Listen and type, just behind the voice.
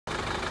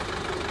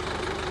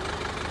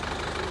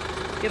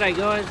G'day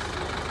guys,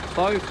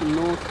 Beau from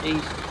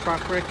Northeast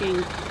Truck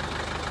Wrecking.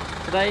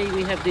 Today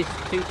we have this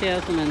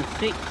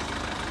 2006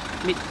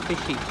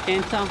 Mitsubishi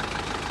Canter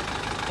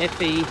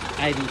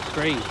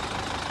FE83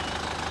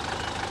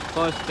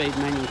 5-speed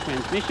manual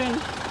transmission.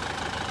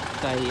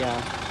 It's a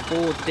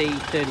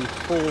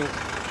 4D34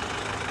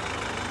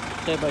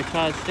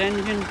 turbocharged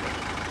engine.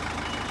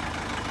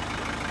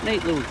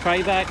 Neat little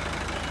tray back.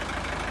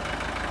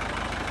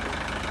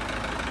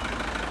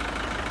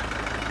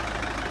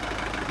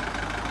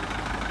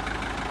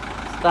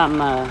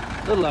 Done a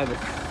little over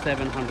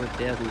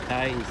 700,000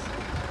 Ks.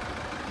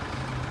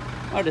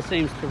 Motor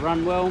seems to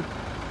run well.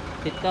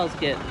 It does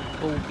get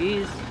all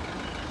gears.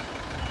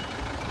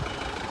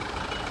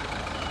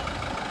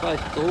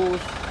 Both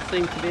doors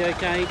seem to be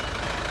okay.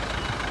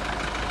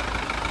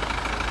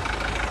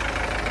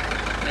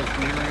 Has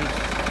mirrors.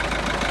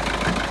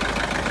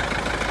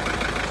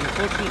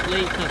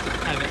 Unfortunately, it doesn't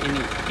have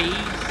any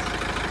keys.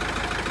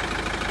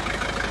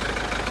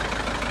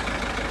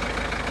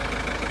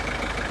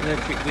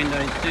 Electric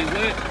windows do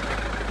work.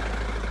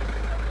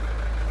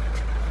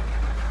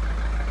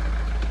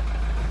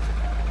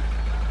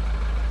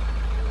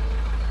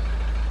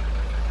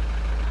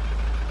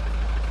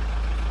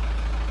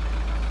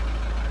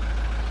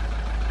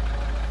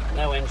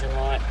 No engine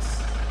lights.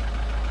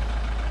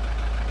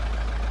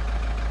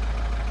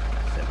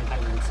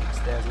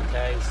 706,000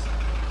 Ks.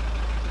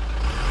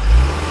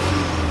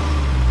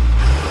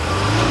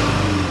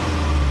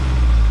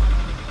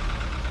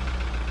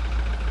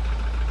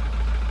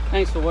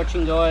 Thanks for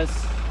watching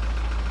guys.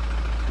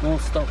 More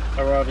stock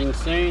arriving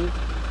soon.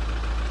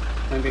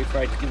 Don't be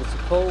afraid to give us a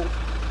call.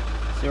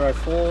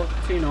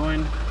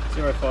 0429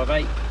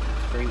 058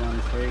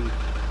 313.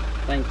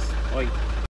 Thanks. Bye.